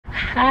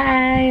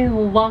Hi!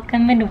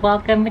 Welcome and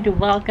welcome and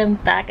welcome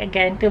back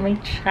again to my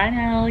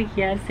channel.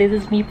 Yes, this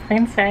is me,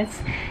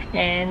 Princess,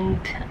 and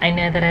I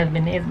know that I've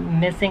been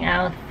missing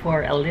out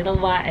for a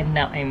little while, and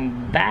now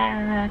I'm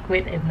back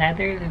with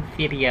another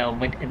video,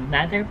 with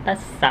another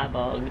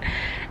pasabog.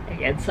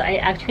 And so I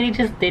actually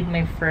just did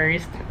my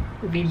first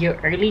video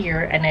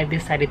earlier, and I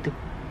decided to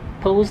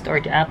post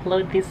or to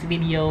upload this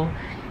video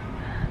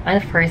on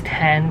first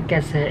hand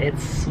because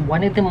it's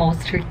one of the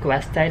most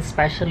requested,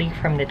 especially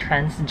from the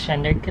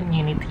transgender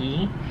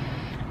community.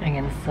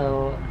 And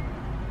so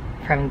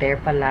from there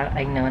pala,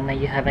 I know na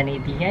you have an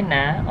idea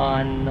na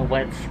on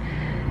what's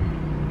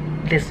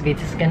this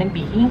video is gonna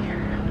be.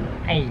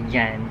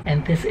 Ayan.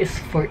 And this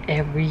is for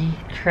every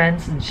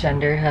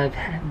transgender have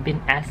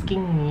been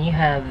asking me,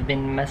 have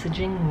been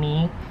messaging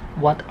me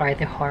what are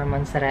the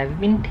hormones that I've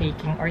been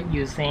taking or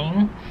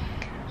using.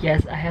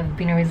 Yes, I have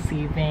been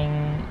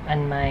receiving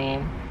on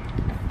my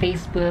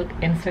Facebook,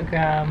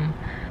 Instagram,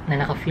 na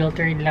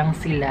naka-filtered lang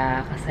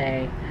sila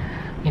kasi,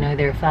 you know,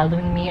 they're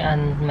following me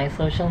on my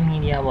social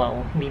media.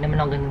 Wow, hindi naman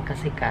ako ganun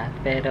kasikat,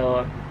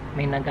 pero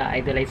may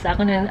nag-idolize sa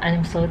akin, and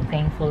I'm so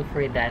thankful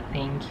for that.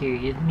 Thank you.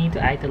 You don't need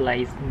to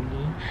idolize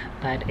me,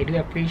 but I do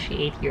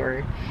appreciate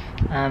your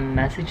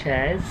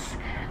messages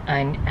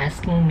and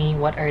asking me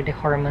what are the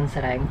hormones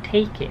that I'm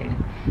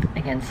taking.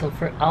 Again, so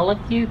for all of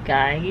you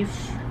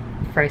guys,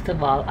 first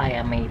of all, I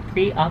am a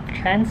pre-op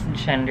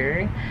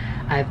transgender.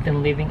 I've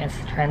been living as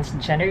a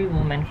transgender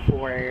woman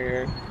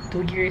for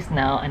 2 years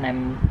now, and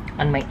I'm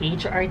on my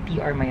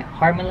HRT or my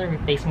hormonal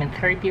replacement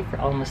therapy for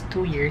almost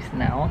 2 years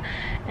now.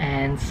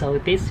 And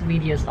so this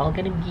video is all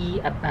gonna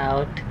be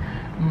about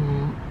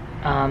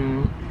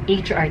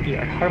HRT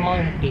or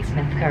hormonal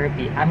replacement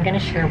therapy. I'm gonna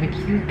share with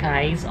you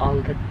guys all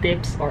the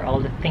tips or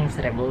all the things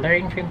that I've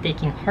learned from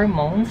taking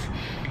hormones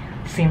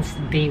since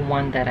day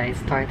one that I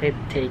started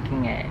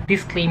taking it.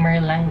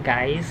 Disclaimer lang,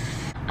 guys,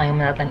 I'm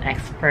not an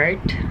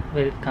expert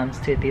when it comes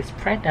to these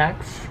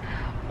products,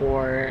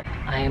 or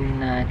I'm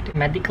not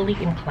medically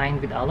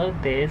inclined with all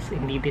of this.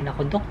 Hindi din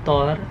ako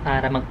doktor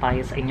para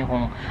magpayo sa inyo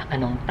kung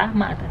anong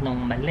tama at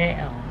anong mali,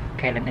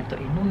 kailan ito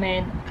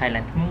inumin,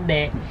 kailan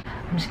hindi.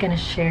 I'm just gonna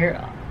share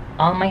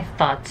all my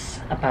thoughts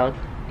about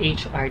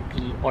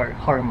HRT or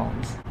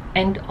hormones.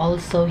 And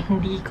also,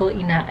 hindi ko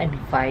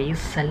ina-advise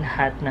sa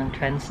lahat ng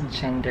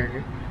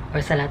transgender or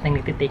sa lahat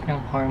ng nagtitake ng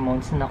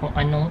hormones na kung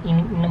anong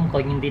ininom ko,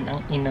 yun din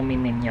ang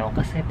inumin ninyo.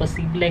 Kasi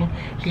posibleng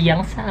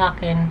hiyang sa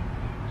akin,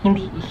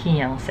 hindi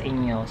hiyang sa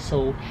inyo.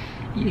 So,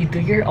 you do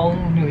your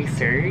own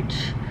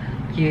research.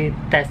 You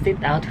test it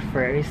out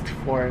first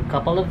for a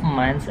couple of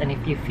months, and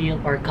if you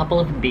feel, or a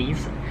couple of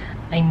days,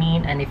 I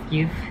mean, and if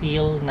you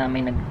feel na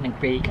may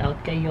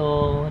nag-breakout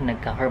kayo,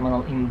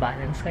 nagka-hormonal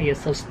imbalance kayo,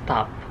 so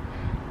stop.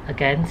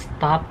 Again,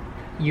 stop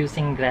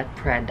using that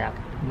product.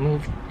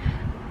 Move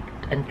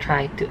and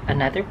try to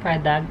another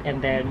product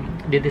and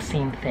then do the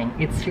same thing.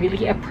 It's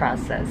really a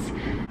process.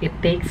 It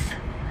takes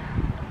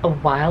a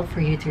while for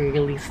you to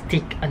really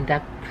stick on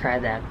that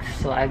product.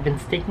 So I've been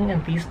sticking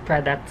on these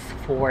products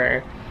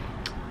for,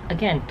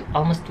 again,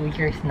 almost 2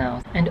 years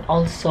now. And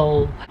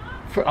also,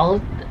 for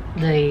all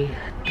the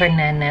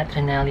Trenelia,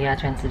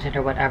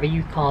 transgender, whatever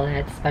you call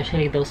it,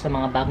 especially those sa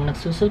mga bagong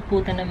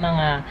nagsusulputan ng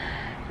mga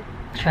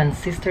trans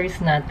sisters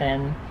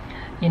natin,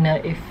 you know,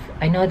 if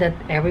I know that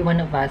every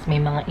one of us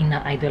may mga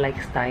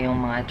ina-idolize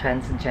tayong mga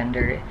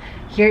transgender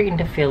here in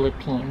the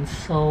Philippines.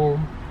 So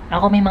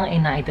ako may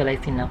mga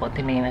ina-idolize din ako,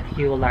 to name a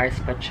few: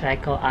 Lars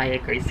Pacheco, Aya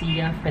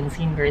Garcia,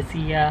 Francine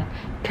Garcia,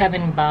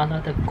 Kevin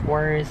Balot, of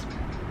course.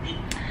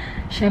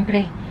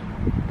 Syempre,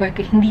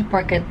 hindi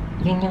porket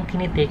yun yung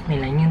tinitake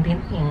nila, yun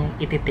din yung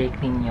ititake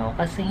ninyo.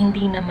 Kasi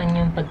hindi naman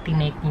yung pag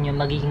tinake ninyo,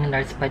 magiging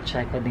Lars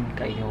Pacheco din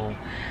kayo.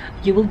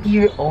 You will be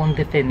your own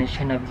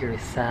definition of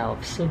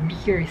yourself. So be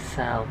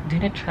yourself.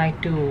 Do not try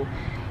to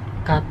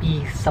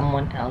copy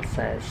someone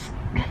else's.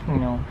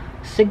 You know,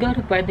 siguro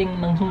pwedeng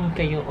manghingi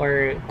kayo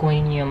or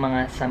kuhin nyo yung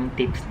mga some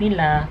tips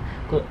nila.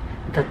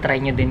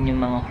 Try nyo din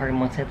yung mga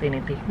hormones na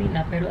tinitake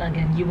nila. Pero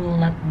again, you will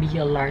not be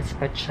a Lars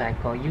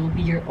Pacheco. You will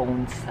be your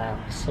own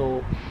self. So,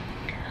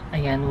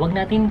 ayan,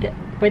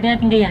 pwede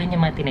natin gayahin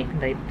yung mga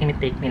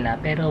tinitake nila,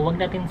 pero wag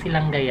natin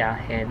silang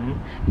gayahin.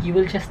 You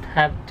will just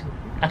have to,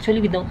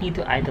 actually, we don't need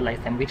to idolize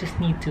them. We just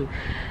need to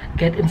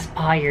get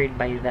inspired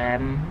by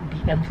them, be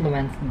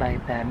influenced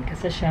by them.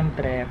 Kasi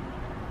syempre,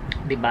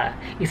 diba,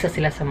 isa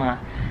sila sa mga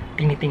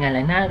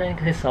tinitingala natin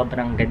kasi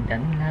sobrang ganda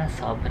nila,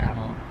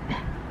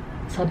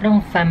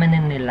 sobrang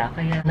feminine nila,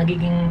 kaya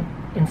nagiging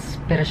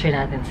inspirasyon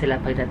natin sila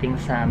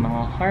pagdating sa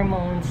mga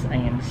hormones.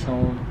 Ayan, so,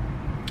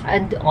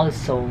 and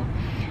also,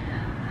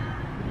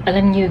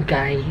 alam niyo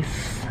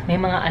guys, may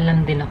mga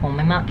alam din ako,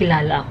 may mga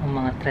kilala akong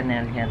mga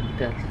Trenelia,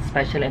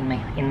 especially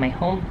in my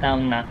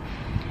hometown, na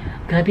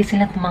grabe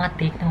sila ng mga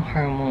take ng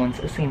hormones,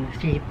 as in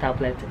 3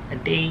 tablets a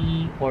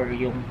day, or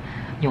yung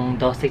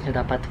dosage na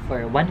dapat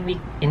for 1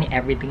 week in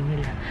everything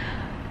nila.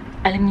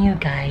 Alam niyo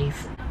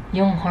guys,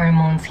 yung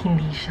hormones,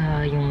 hindi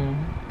siya yung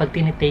pag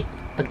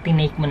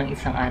tinake mo ng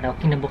isang araw,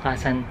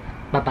 kinabukasan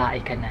babae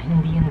ka na.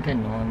 Hindi yun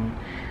ganun.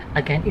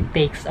 Again, it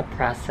takes a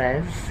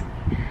process.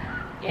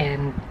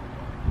 And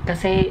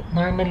kasi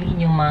normally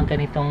yung mga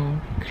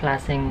ganitong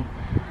klaseng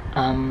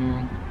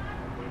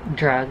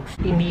drugs,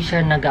 hindi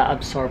siya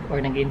nag-absorb or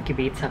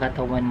nag-incubate sa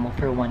katawan mo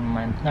for 1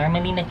 month.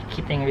 Normally,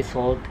 nakikita yung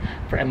result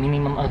for a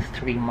minimum of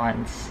 3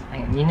 months.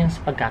 Ayun, yun yung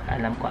sa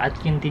pagkakaalam ko. At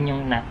yun din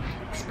yung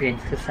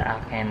na-experience ko sa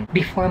akin.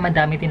 Before,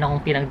 madami din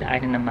akong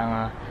pinagdaanan ng mga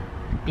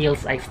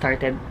pills. I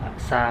started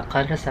sa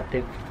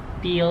contraceptive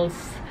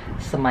pills,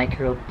 sa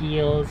micro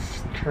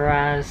pills,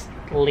 trust,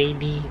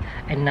 lady,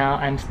 and now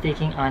I'm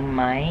sticking on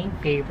my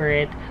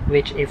favorite,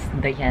 which is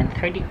Diane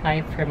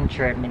 35 from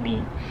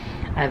Germany.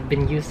 I've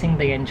been using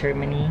Diane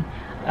Germany,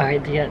 or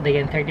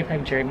Diane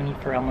 35 Germany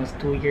for almost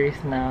 2 years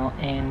now,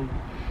 and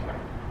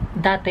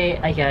dati,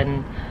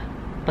 ayan,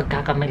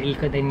 pagkakamali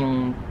ko din yung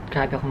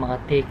grabe ako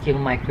makatake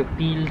yung micro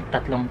pill,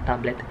 3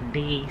 tablet a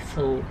day.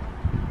 So,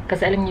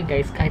 kasi alam niyo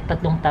guys, kahit 3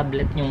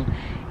 tablet yung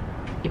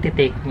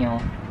iti-take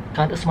nyo,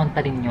 count as 1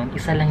 pa rin yun,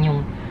 isa lang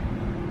yung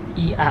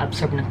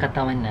i-absorb ng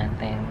katawan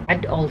natin.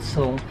 And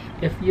also,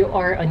 if you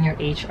are on your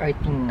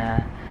HRT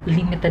na,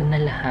 limited na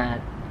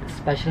lahat.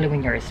 Especially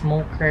when you're a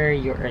smoker,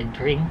 you're a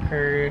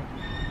drinker,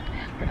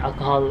 or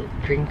alcohol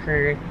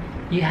drinker,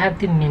 you have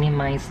to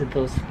minimize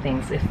those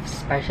things,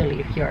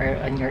 especially if you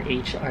are on your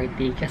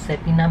HRT. Kasi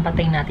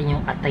pinapatay natin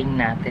yung atay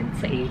natin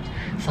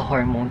sa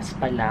hormones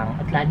pa lang.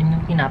 At lalo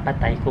yung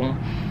pinapatay kung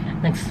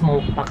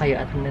nag-smoke pa kayo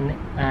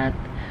at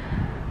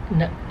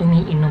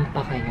umiinom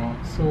pa kayo.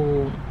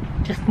 So,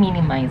 just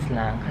minimize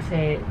lang.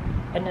 Kasi,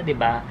 ano,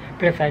 diba?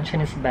 Prevention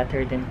is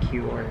better than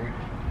cure.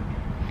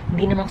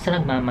 Hindi naman ako sa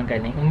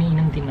nagmamagaling.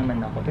 Umiinom din naman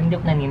ako. Pero hindi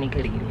ako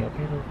naninigarilyo.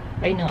 Pero,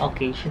 ayun na,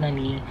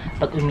 occasionally,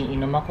 pag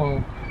umiinom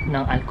ako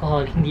ng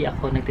alcohol, hindi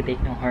ako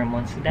nagtitake ng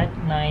hormones that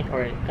night.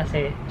 Or,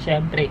 kasi,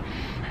 syempre,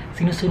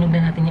 sinusunog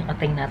na natin yung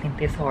atay natin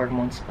sa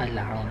hormones pa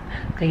lang.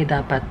 Kaya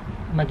dapat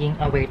maging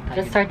aware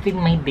tayo. Let's start with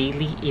my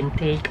daily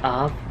intake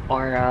of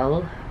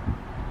oral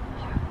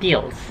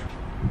pills.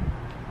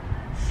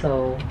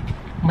 So,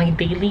 my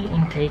daily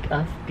intake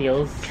of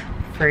pills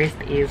first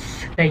is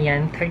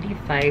Diane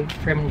 35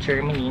 from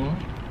Germany.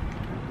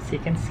 As you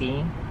can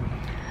see,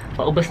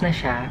 paubos na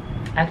siya.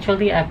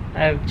 Actually,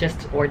 I've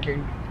just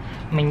ordered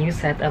my new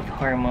set of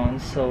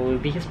hormones. So,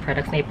 these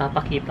products na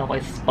ipapakita ko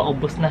is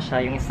paubos na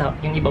siya.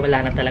 Yung iba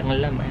wala na talagang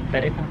laman.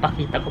 Pero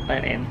ipapakita ko pa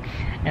rin.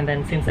 And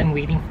then, since I'm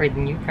waiting for the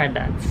new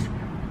products,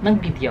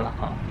 nag-video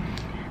ako.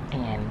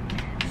 Ayan.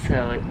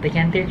 So,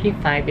 Diane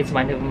 35 is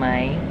one of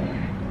my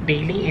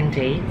daily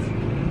intakes.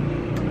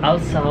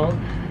 Also,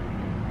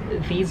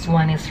 this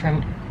one is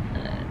from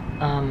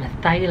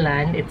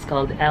Thailand. It's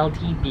called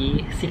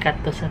LDB.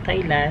 Sikat to sa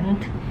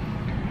Thailand.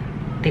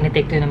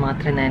 Tinitake to ng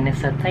mga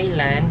trenanes sa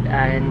Thailand.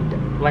 And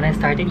when I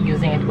started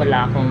using it,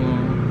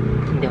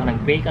 hindi ako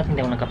nag-breakout,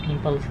 hindi ako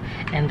nagka-pimples.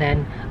 And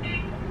then,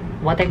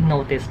 what I've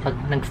noticed, pag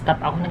nag-stop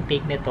ako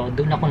ng-take nito,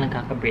 doon ako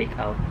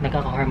nagkaka-breakout.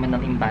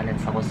 Nagkaka-hormonal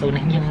imbalance ako. So,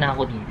 nahiyang na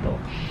ako dito.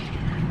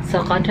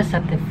 So,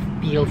 contraceptive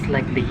pills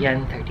like the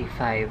Diane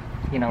 35,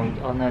 you know, you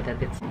all know that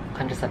it's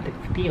contraceptive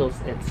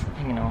pills. It's,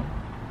 you know,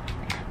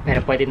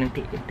 pero pwede nang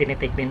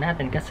tinitake din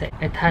natin kasi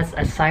it has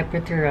a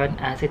cyproterone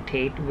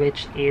acetate,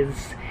 which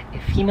is a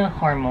female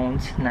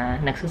hormones na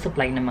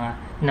nagsusupply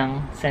ng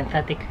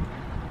synthetic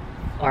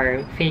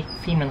or fake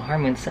female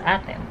hormones sa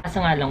atin.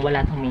 Kaso nga lang,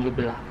 wala itong male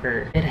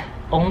blocker. It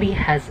only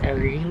has a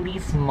really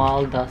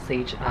small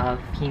dosage of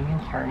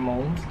female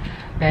hormones.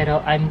 Pero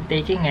I'm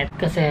taking it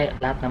kasi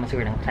lahat naman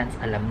siguro ng trans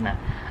alam na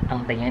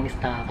ang Diane is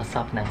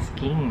nakaka-soft ng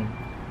skin.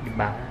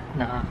 Diba?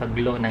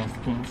 Nakaka-glow ng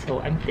skin. So,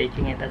 I'm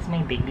taking it as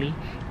my daily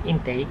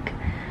intake.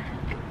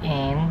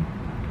 And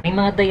may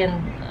mga Diane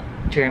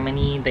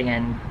Germany,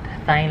 Diane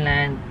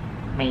Thailand,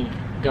 may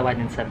gawa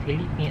din sa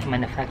Philippines,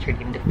 manufactured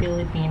in the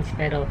Philippines,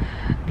 pero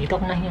dito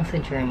ako nahiyang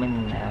sa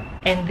Germany na.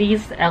 And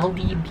this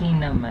LDB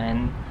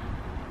naman,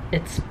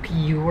 it's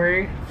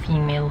pure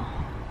female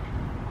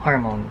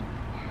hormone.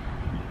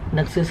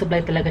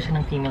 Nagsusupply talaga siya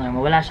ng female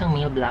hormone. Wala siyang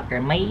male blocker.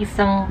 May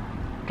isang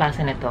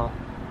klase nito.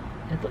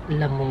 Ito,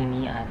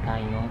 Lamoni ata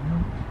yun.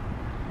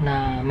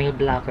 Na male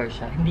blocker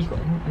siya. Hindi ko,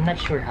 I'm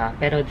not sure ha.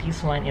 Pero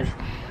this one is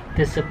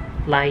to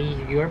supply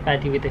your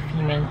body with the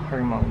female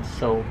hormones.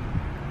 So,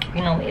 you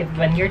know,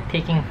 when you're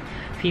taking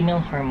female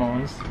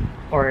hormones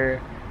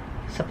or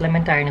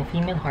supplementary ng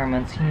female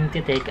hormones, you need to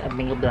take a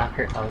male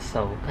blocker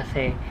also.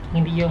 Kasi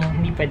hindi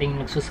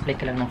pwedeng nagsusupply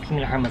ka lang ng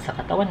female hormones sa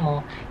katawan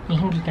mo,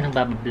 hindi ka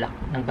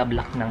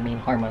nagbablock ng male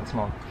hormones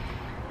mo.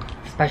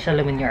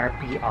 Especially when you are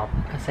pre-op.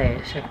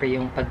 Kasi syempre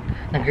yung pag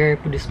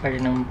nag-reproduce pa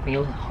rin ng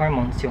male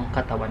hormones yung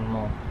katawan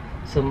mo.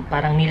 So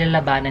parang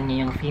nilalabanan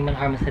niya yung female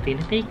hormones na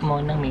tinitake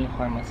mo ng male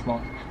hormones mo.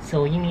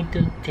 So you need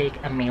to take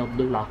a male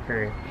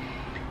blocker.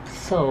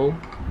 So,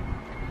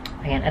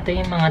 ayan, ito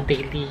yung mga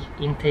daily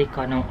intake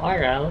ko ng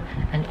oral.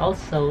 And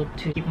also,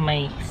 to keep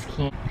my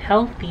skin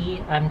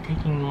healthy, I'm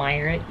taking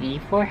Myra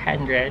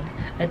E400.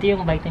 Ito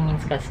yung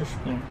vitamins ka sa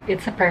skin.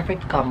 It's a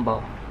perfect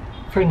combo.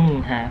 For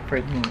me, ha?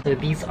 For me. So,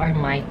 these are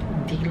my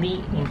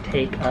daily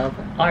intake of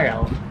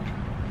oral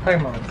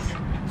hormones.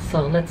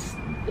 So, let's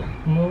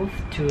move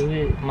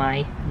to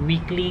my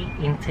weekly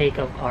intake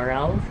of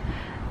orals.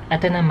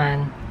 Ito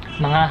naman,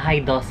 mga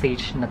high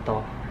dosage na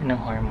to ng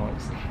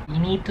hormones.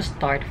 You need to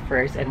start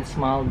first and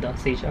small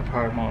dosage of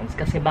hormones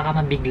kasi baka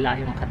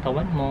mabigla yung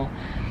katawan mo,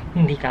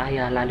 hindi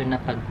kaya, lalo na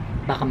pag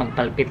baka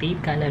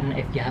magpalpitate ka, lalo na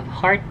if you have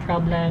heart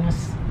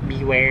problems,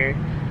 beware.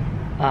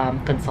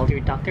 Consult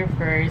your doctor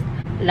first.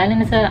 Lalo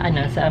na sa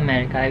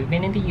America. I've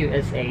been in the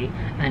USA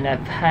and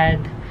I've had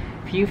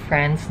few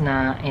friends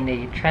na in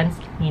a trans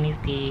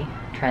community,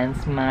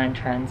 trans man,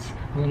 trans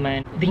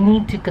woman. They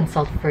need to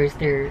consult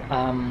first their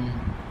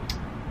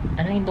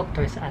yung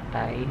doktor sa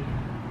atay.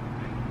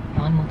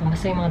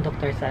 Basta yung mga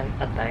doktor sa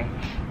atay.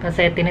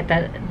 Kasi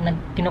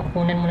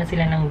kinukunan muna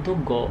sila ng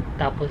dugo,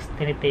 tapos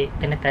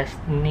tinetest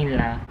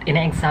nila,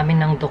 ina-examine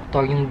ng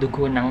doktor yung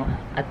dugo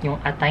at yung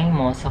atay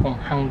mo sa kung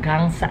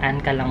hanggang saan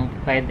ka lang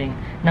pwedeng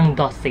ng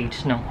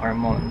dosage ng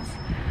hormones.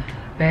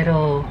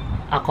 Pero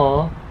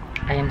ako,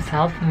 I am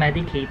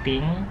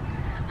self-medicating,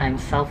 I'm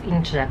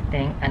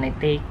self-injecting, and I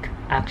take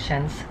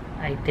actions.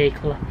 I take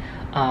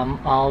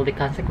all the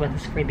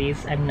consequences for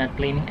this. I'm not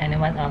blaming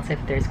anyone else if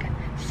there's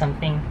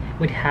something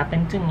would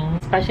happen to me.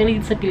 Especially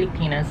sa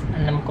Pilipinas,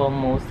 alam ko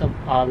most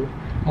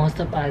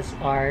of us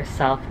are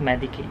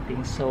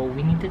self-medicating. So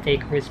we need to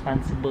take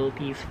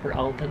responsibilities for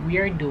all that we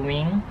are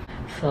doing.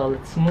 So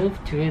let's move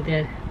to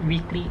the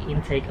weekly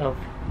intake of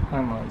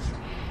hormones.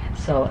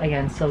 So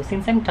again,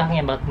 since I'm talking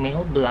about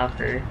male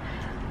blocker,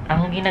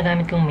 ang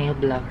ginagamit kong male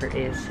blocker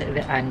is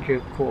the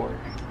Andrew Core.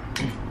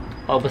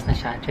 Paubos na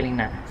siya. Actually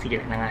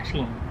sige na nga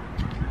siya.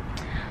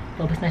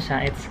 Paubos na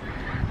siya. It's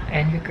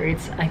Andrew Core.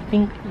 I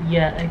think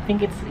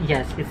it's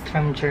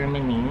from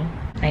Germany.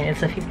 And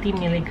it's a 50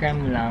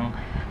 milligram lang.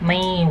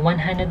 May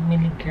 100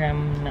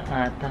 milligram na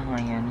ata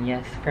ngayon.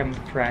 Yes, from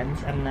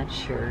France. I'm not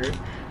sure.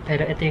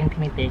 Pero ito yung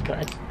tinitake ko.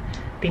 At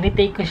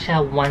tinitake ko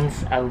siya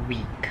once a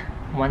week.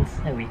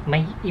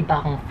 May iba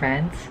akong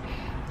friends,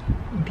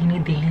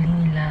 dinidaily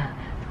nila.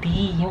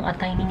 Yung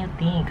atay ninyo,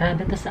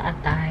 grabe to sa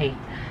atay.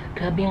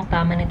 Grabe yung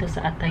tama nito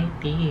sa atay,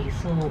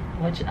 so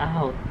watch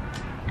out.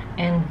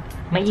 And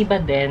may iba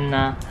din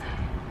na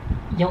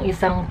yung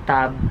isang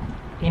tab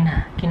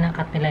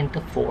kinakat nila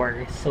into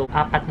 4, so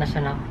 4 na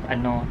siya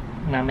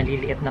na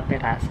maliliit na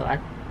peraso,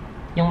 at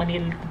yung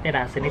maliliit na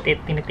peraso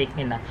tinitake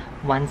nila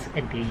once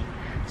a day.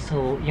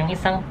 So yung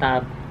isang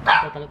tab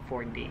total of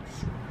 4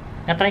 days.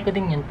 Na-try ko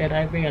din yun, pero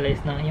I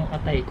realized na yung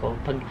atay ko,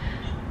 pag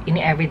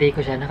ini-everyday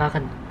ko siya,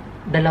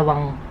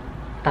 dalawang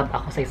tab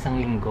ako sa isang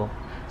linggo.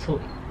 So,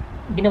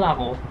 ginawa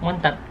ko, 1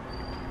 tab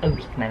a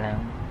week na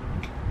lang.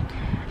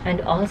 And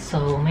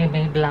also, may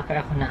blocker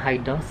ako na high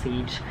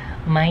dosage.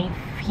 May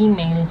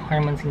female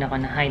hormones din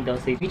ako na high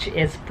dosage, which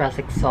is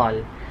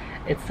Prasexol.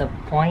 It's a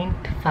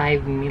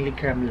 0.5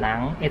 milligram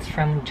lang. It's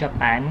from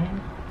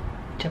Japan.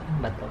 Japan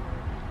ba to?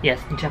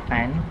 Yes,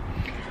 Japan.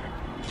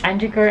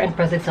 Androcur and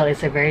Prasexol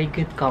is a very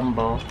good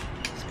combo,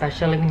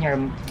 especially when you're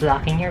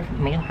blocking your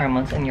male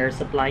hormones and you're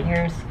supplying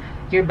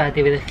your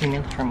body with the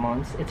female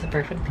hormones. It's a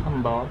perfect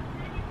combo.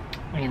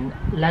 And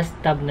last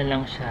tab na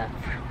lang siya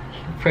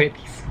for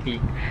this week.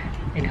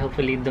 And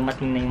hopefully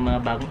dumating na yung mga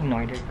bagong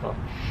in-order ko.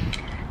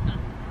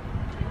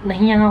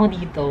 Nahiyang ako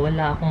dito.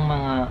 Wala akong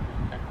mga...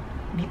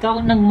 Dito ako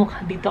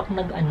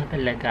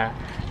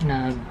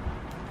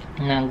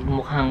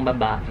nagmukhang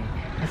babae.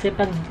 Kasi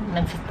pag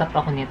nagsastop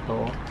ako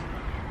nito,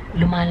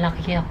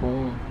 lumalaki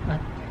ako.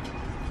 At,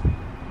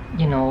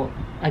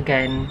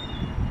 again,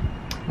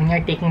 when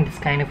you're taking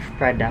this kind of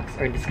products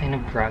or this kind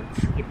of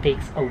drugs, it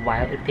takes a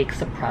while, it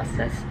takes a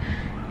process.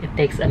 It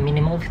takes a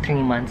minimum of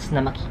 3 months na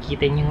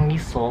makikita yung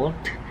result.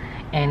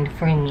 And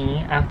for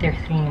me, after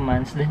 3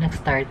 months, doon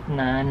nag-start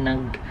na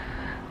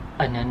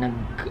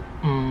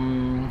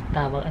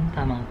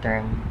tamang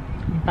term.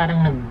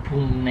 Parang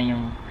nag-boom na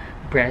yung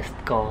breast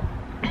ko.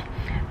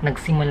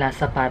 Nagsimula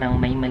sa parang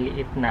may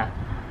maliit na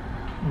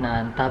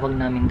tawag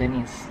namin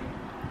doon is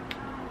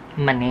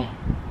mani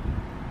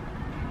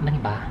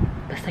ba?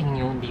 Basta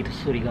yun dito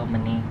Surigao,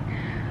 mani.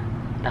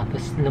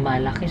 Tapos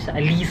lumalaki siya,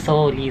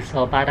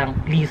 liso, parang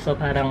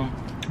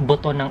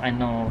buto ng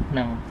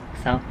ng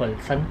sample,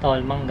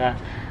 santol, mangga,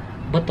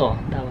 buto,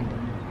 tawag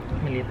doon,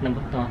 maliit na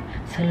buto.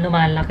 So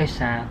lumalaki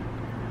siya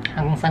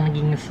hanggang sa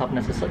naging soft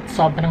na. So,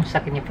 sobrang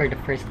sakit niya for the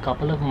first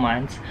couple of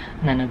months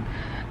na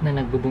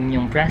nagbo-boom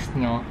yung breast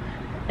nyo.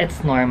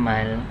 It's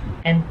normal.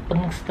 And pag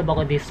nagsasab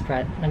ako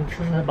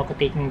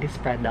taking these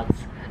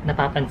products,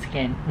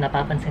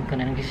 napapansin ko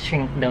na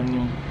nag-shrink down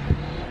yung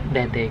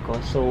dede ko.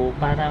 So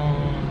parang,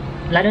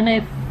 lalo na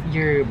if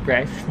your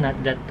breast is not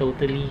that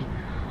totally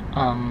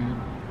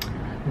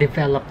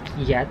developed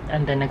yet,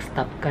 and then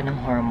nag-stop ka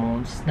ng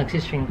hormones,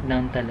 nag-shrink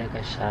down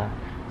talaga siya.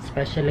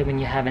 Especially when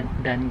you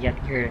haven't done yet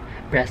your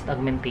breast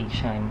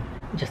augmentation,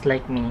 just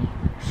like me.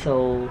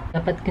 So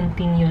dapat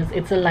continuous.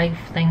 It's a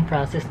lifetime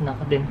process na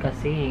din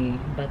kasi.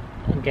 But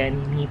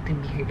again, you need to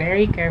be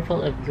very careful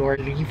of your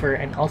liver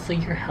and also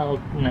your health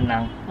na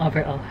lang,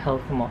 overall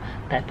health mo.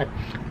 Dapat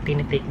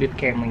tinitake good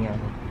care mo yun.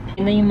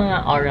 Yun na yung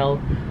mga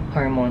oral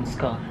hormones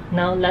ko.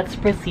 Now let's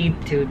proceed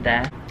to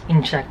the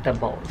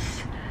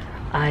injectables.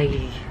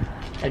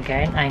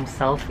 Again, I'm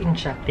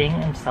self-injecting,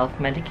 I'm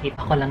self-medicate.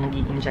 Ako lang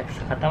nag-i-inject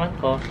sa katawan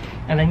ko.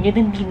 And then,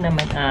 yun din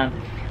naman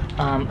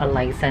a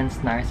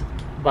licensed nurse.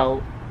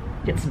 Well,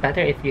 it's better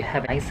if you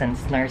have a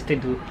licensed nurse to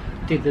do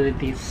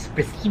this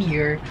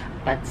procedure.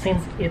 But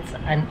since it's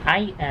an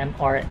IM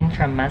or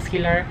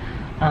intramuscular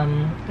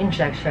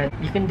injection,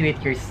 you can do it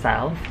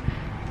yourself.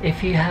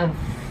 If you have,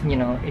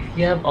 if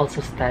you have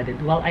also studied.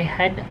 Well, I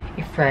had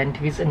a friend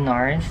who is a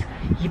nurse.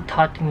 He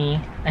taught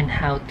me on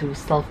how to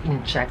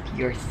self-inject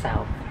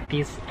yourself.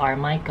 These are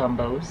my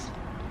combos.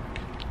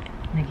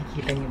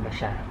 Nakikita niyo ba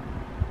siya?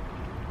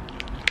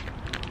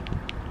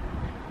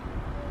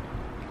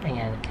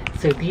 Ayan.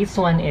 So this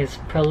one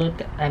is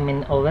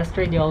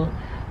oestradiol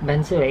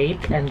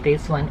benzoate, and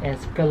this one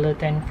is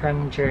Proluten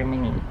from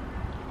Germany.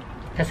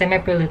 Kasi may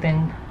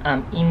Proluten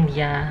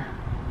India,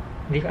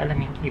 hindi ko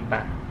alam yung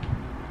iba.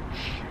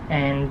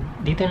 And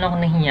dito na ako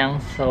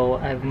nahiyang,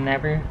 so I've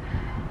never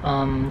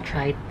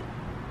tried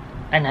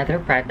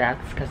another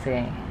products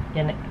kasi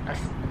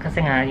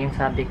nga yung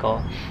sabi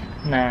ko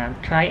na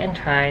try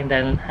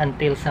then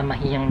until sa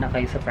mahiyang na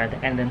kayo sa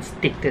product and then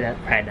stick to that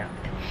product.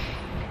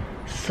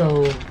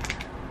 So,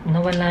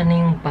 nawala na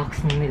yung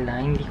box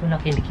nila. Hindi ko na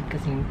kinikip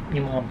kasi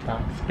yung mga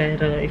box.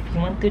 Pero, if you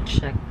want to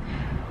check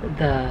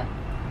the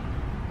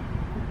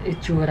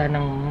itsura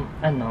ng,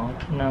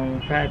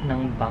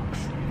 ng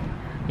box,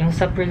 yung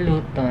sa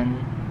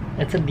Proluten,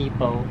 it's a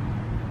depot.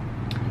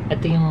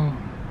 Ito yung,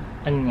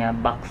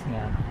 box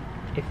niya.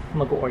 If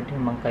mag-order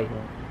man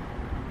kayo.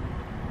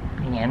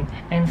 Ayan.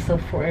 And so,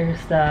 for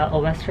sa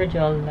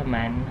oestradiol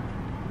naman,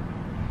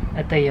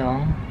 ito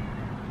yung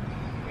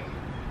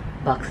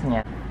box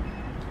niya.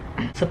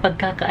 So,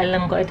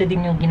 pagkakaalam ko, ito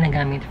din yung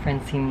ginagamit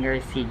Francine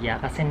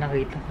Garcia kasi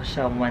nakita ko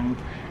siya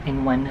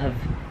in one of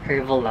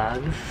her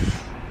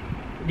vlogs.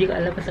 Hindi ko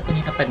alam pa sa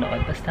kanya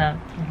napanood. Basta,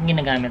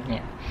 ginagamit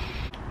niya.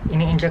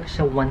 Ini-inject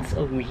siya once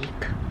a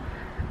week.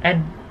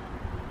 And,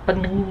 pag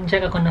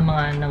nag-inject ako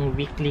ng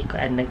weekly ko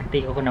and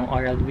nag-take ako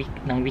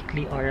ng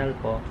weekly oral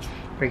ko,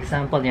 for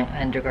example, yung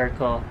undercar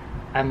ko,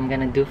 I'm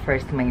gonna do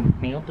first my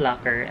male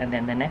blocker, and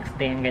then the next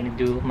day I'm gonna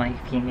do my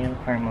female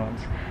hormones.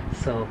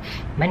 So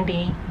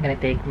Monday, I'm gonna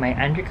take my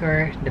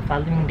undercar. The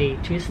following day,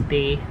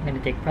 Tuesday, I'm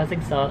gonna take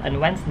Prozaxol, and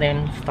Wednesday,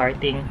 I'm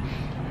starting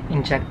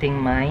injecting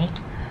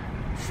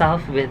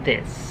myself with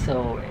this.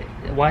 So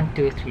 1,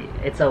 2, 3.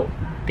 It's a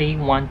day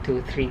 1, 2,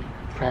 3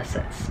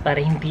 process.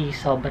 Para hindi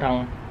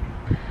sobrang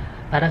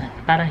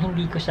para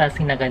hindi ko siya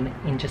sinagan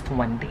in just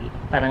one day.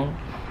 Parang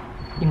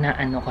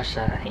inaano ko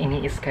siya,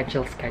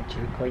 ini-schedule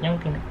ko yung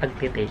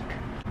pag-take.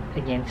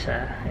 Again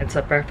siya, it's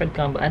a perfect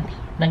combo. At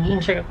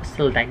nag-inject ako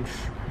sa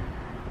legs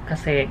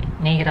kasi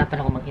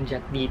nahihirapan ako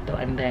mag-inject dito,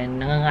 and then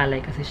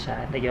nangangalay kasi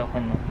siya, ayoko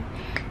nun.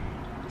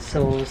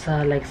 So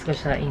sa legs ko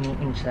siya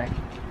ini-inject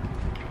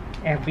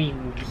every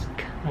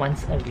week,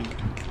 once a week.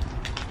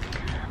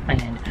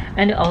 Ayan.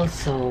 And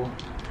also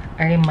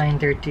a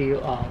reminder to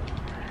you all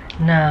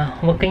na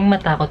huwag kayong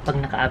matakot pag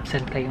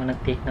naka-absent kayo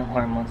nag-take ng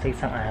hormones sa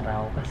isang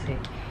araw, kasi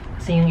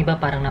yung iba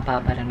parang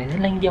napaparanoid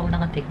nila, hindi ako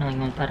nakatake ng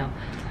ngayon. Parang,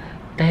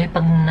 dahil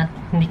pag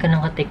hindi ka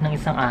nakatake ng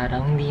isang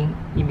araw, hindi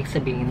ibig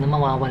sabihin na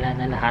mawawala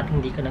na lahat,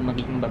 hindi ka na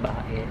magiging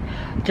babae.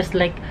 Just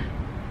like,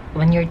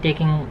 when you're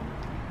taking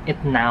it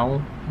now,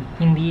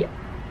 hindi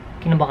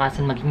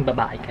kinabukasan magiging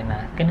babae ka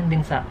na. Ganun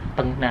din sa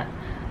pag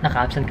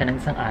naka-absent ka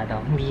ng isang araw,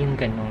 hindi yun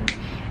ganun.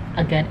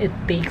 Again, it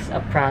takes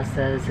a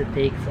process, it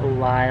takes a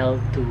while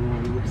to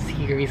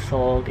see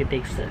result, it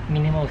takes a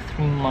minimum of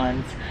 3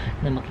 months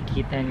na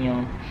makikita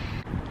nyo.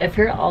 If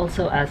you're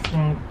also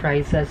asking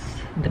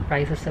the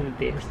prices of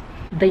this,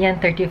 the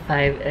Yan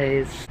 35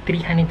 is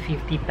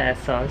 350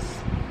 pesos.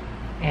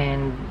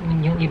 And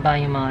yung iba,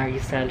 yung mga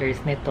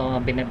resellers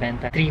nito,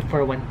 binibenta 3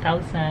 for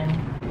 1,000.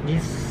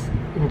 These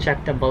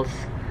injectables,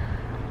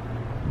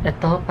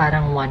 ito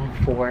parang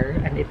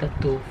 1,400 and ito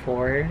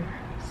 2,400.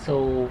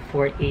 So,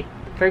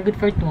 good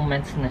for 2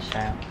 months na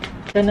siya.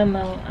 Ito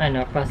namang,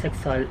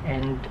 Prozaxol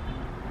and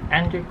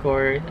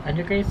Undercore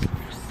is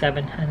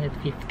 750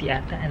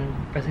 ata, and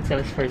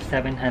Prozaxol is for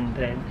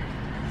 700.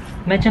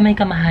 Medyo may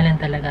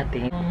kamahalan talaga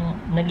ate.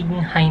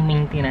 Nagiging high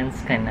maintenance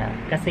ka na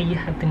kasi you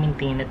have to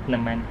maintain it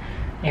naman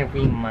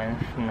every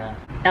month na.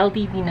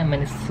 LTV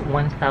naman is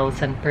 1,000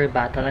 per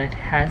bottle, and it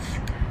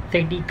has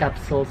 30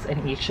 capsules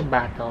in each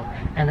bottle,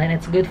 and then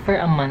it's good for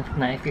a month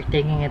na if you're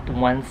taking it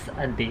once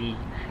a day.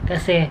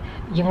 Kasi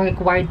yung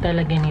required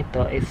talaga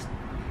nito is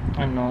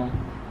 2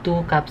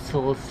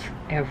 capsules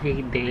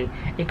every day.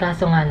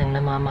 Kaso nga lang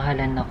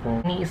namamahalan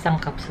ako. Isang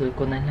capsule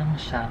ko na lang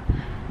siya.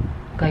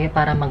 Kaya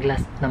para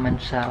mag-last naman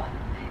siya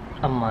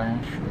a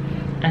month.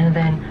 And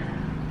then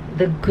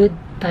the good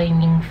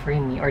timing for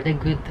me, or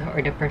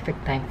the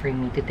perfect time for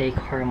me to take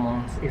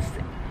hormones is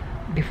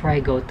before I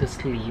go to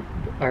sleep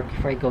or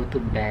before I go to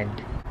bed.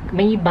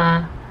 May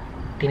iba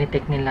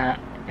tinitake nila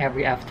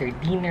every after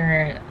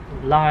dinner,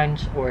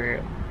 lunch,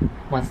 or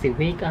once they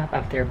wake up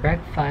after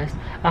breakfast.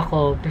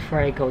 Ako,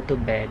 before I go to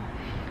bed.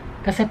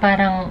 Kasi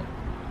parang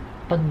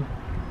pag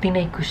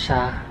tinay ko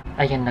siya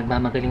Ayan,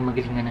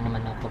 nagmamagaling-magalingan na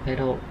naman ako.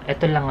 Pero,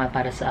 eto lang nga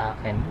para sa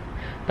akin.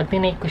 Pag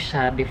tinake ko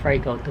siya before I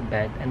go to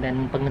bed, and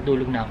then pag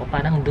natulog na ako,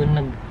 parang dun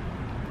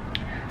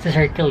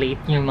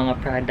circulate yung mga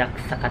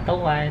products sa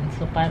katawan.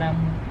 So, parang,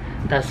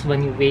 tas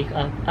when you wake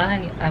up,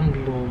 ay, I'm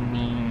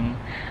blooming.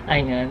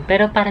 Ayun.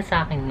 Pero para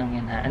sa akin lang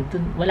yan ha.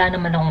 Andun, wala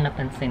naman akong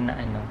napansin na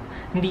ano.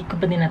 Hindi ko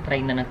pa din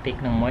na-try na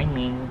nag-take ng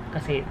morning.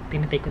 Kasi,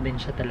 tinitake ko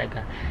din siya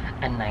talaga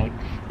at night.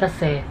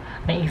 Kasi,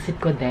 naisip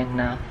ko din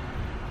na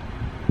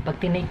pag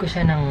tinake ko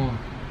siya ng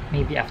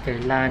maybe after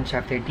lunch,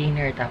 after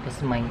dinner, tapos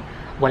may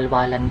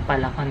walwalan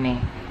pala kami.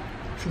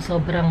 So,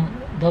 sobrang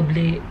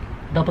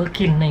double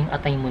kill na yung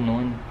atay mo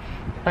nun.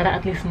 Para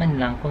at least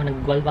man lang, kung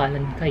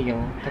nagwalwalan kayo,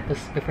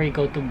 tapos before you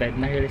go to bed,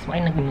 ma-realize mo,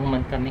 ay,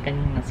 nag-inuman kami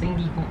kanina. So,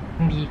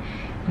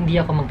 hindi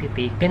ako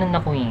mag-take. Ganun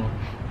ako eh.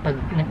 Pag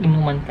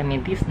nag-inuman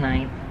kami this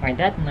night, or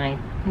that night,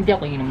 hindi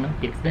ako inom ng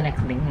pills the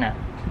next day na.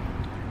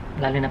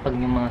 Lalo na pag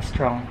yung mga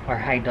strong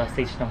or high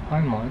dosage ng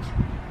hormones.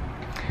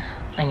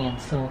 Ayan,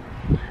 so,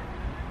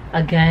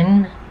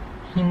 again,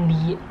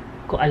 hindi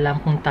ko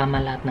alam kung tama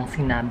lahat ng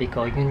sinabi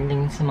ko. Yun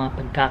lang sa mga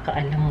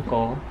pagkakaalam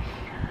ko.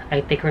 I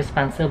take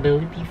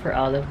responsibility for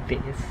all of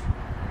this.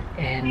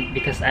 And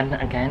because I'm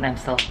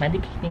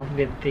self-medicating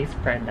with these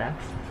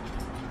products.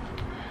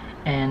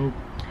 And,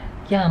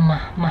 yeah,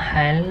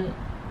 mahal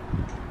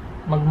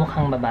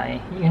magmukhang babae.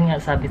 Yun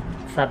nga sabi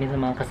sa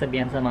mga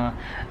kasabihan sa mga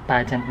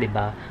pageant,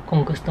 diba?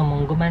 Kung gusto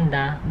mong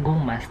gumanda,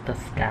 gumastos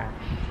ka.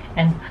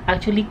 And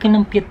actually,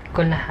 kinumpit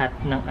ko lahat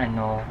ng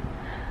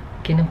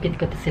kinumpit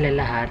ko sila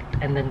lahat,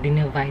 and then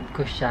dinivide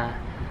ko siya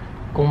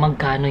kung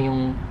magkano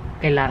yung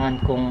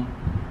kailangan kong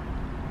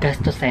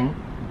gastusin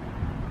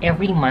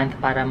every month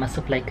para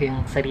masupply ko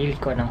yung sarili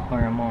ko ng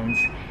hormones.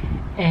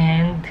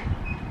 And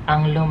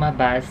ang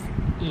lumabas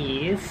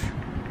is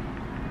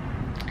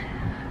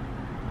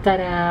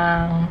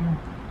tarang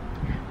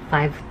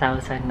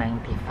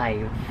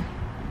 5,095.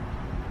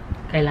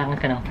 Kailangan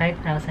ka ng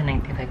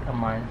 5,095 a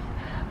month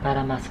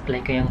para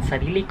ma-supply ko yung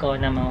sarili ko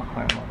ng mga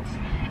hormones.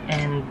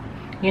 And,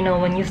 you know,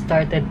 when you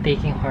started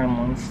taking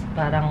hormones,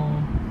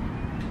 parang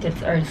it's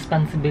a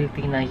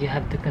responsibility na you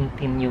have to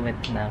continue it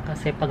na.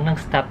 Kasi pag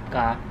nag-stop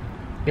ka,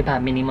 diba,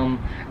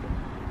 minimum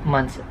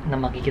months na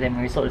makikita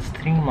mo results,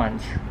 3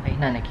 months. Ay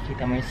na,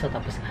 nakikita mo results,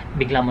 tapos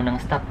bigla mo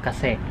nang stop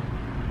kasi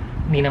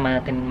hindi naman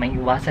natin may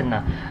iwasan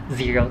na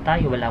zero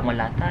tayo,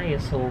 wala tayo.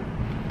 So,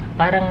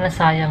 parang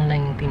nasayang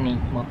lang yung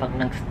tinake mo pag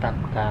nag-stop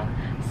ka.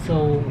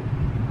 So,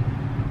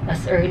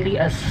 as early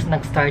as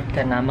nag-start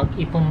ka na,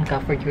 mag-ipon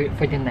ka for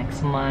the next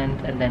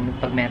month, and then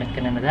pag meron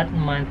ka na that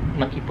month,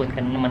 mag-ipon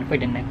ka na naman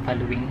for the next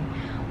following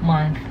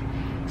month.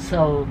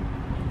 So,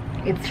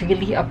 it's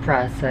really a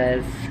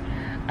process,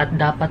 at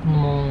dapat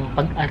mong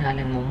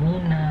pag-aralan mo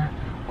muna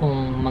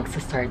kung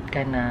magsa-start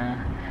ka na.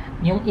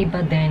 Yung iba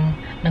din,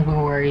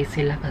 nag-worry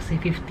sila kasi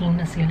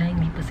 15 na sila,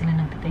 hindi pa sila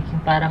nag-take.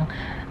 Yung parang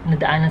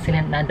nadaanan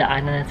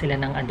na sila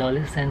ng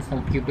adolescence,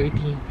 ng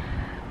puberty.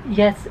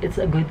 Yes,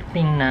 it's a good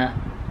thing na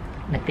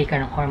nag-take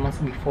ka ng hormones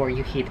before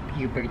you hit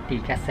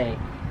puberty kasi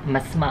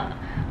mas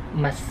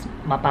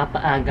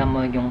mapapaaga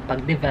mo yung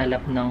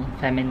pag-develop ng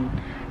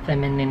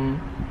feminine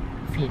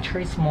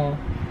features mo.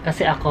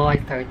 Kasi ako, I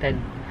started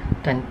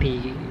 21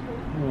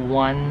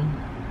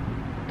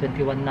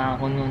 na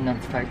ako noon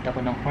nag-start ako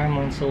ng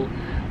hormones. So,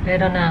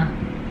 pero na,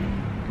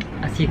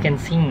 as you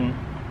can see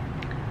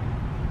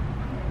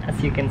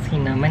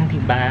naman,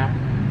 diba?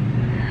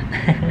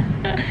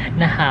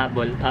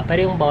 Nahabol pa.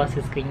 Pero yung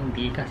boses ko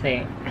hindi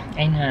kasi,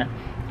 ayun nga,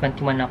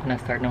 21 na ako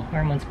nag-start ng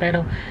hormones.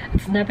 Pero,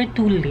 it's never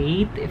too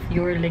late if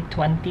you're like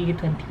 20,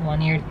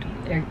 21 year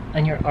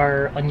on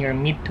your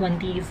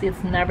mid-20s.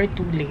 It's never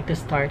too late to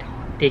start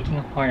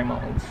taking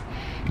hormones.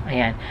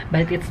 Ayan.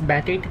 But it's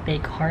better to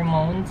take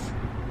hormones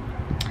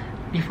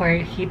before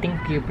hitting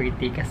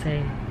puberty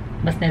kasi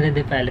mas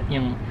nade-develop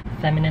yung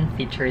feminine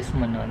features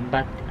mo nun.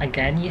 But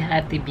again, you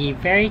have to be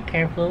very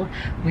careful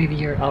with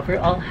your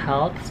overall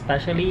health,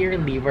 especially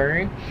your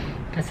liver,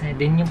 kasi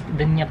dun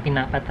niya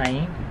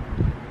pinapatay.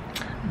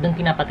 Dun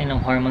pinapatay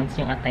ng hormones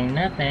yung atay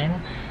natin.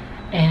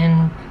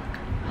 And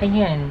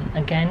ayan,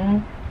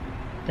 again,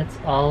 that's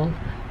all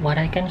what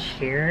I can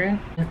share.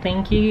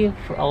 Thank you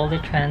for all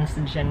the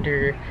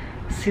transgender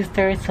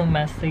sisters who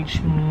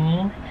messaged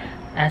me,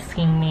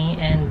 asking me,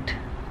 and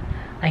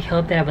I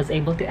hope that I was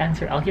able to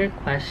answer all your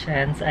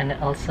questions, and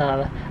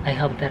also I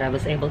hope that I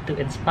was able to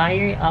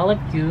inspire all of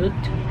you,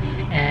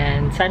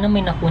 and sana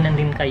may nakunan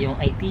din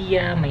kayong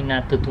idea, may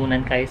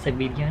natutunan kayo sa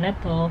video na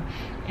to.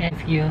 And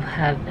if you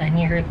have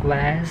any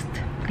request,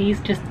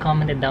 please just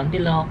comment it down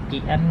below,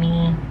 PM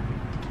me.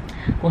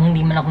 Kung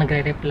hindi man ako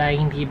nagre-reply,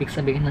 hindi ibig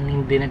sabihin na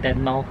hindi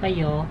na-deadma ko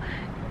kayo.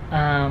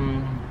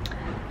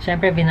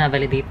 Syempre,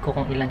 binavalidate ko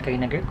kung ilan kayo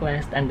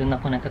nag-request. Andun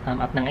ako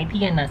nagka-come up ng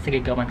idea na sige,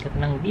 gawan ka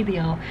ng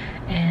video.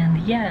 And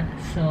yeah,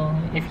 so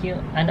if you,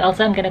 and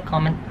also I'm gonna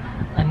comment,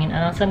 I'm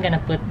gonna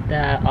put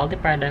all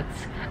the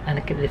products in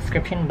the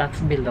description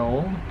box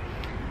below.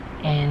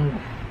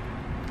 And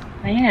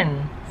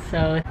ayan,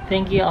 so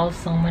thank you all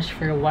so much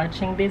for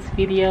watching this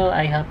video.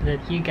 I hope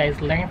that you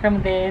guys learn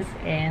from this,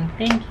 and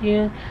thank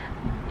you.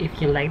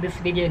 If you like this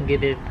video,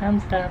 give it a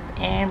thumbs up,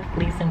 and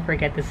please don't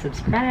forget to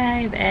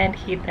subscribe and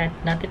hit that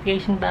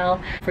notification bell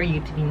for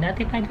you to be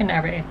notified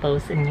whenever I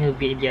post a new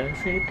video.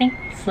 So thank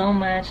you so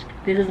much.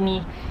 This is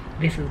me.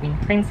 This has been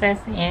Princess,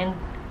 and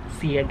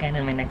see you again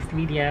in my next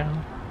video.